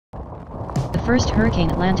first Hurricane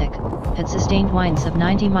Atlantic, had sustained winds of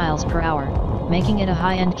 90 miles per hour, making it a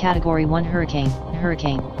high-end Category 1 hurricane.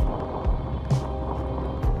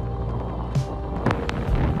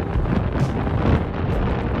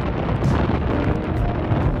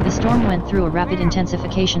 The storm went through a rapid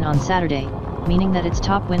intensification on Saturday, meaning that its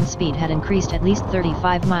top wind speed had increased at least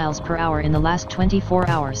 35 miles per hour in the last 24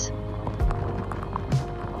 hours.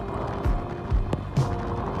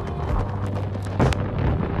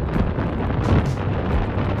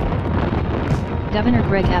 Governor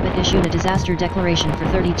Greg Abbott issued a disaster declaration for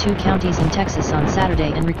 32 counties in Texas on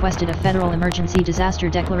Saturday and requested a federal emergency disaster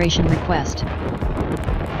declaration request.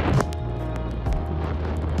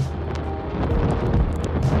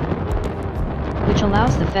 Which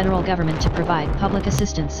allows the federal government to provide public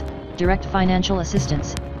assistance, direct financial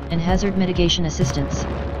assistance, and hazard mitigation assistance.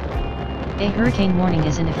 A hurricane warning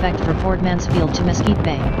is in effect for Port Mansfield to Mesquite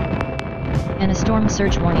Bay. And a storm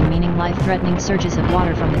surge warning, meaning life-threatening surges of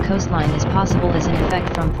water from the coastline, is possible, is in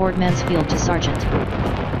effect from Port Mansfield to Sargent.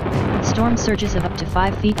 Storm surges of up to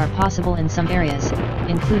 5 feet are possible in some areas,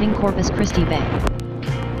 including Corpus Christi Bay.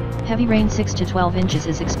 Heavy rain 6 to 12 inches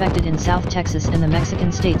is expected in South Texas and the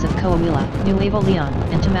Mexican states of Coahuila, Nuevo Leon,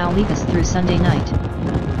 and Tamaulipas through Sunday night.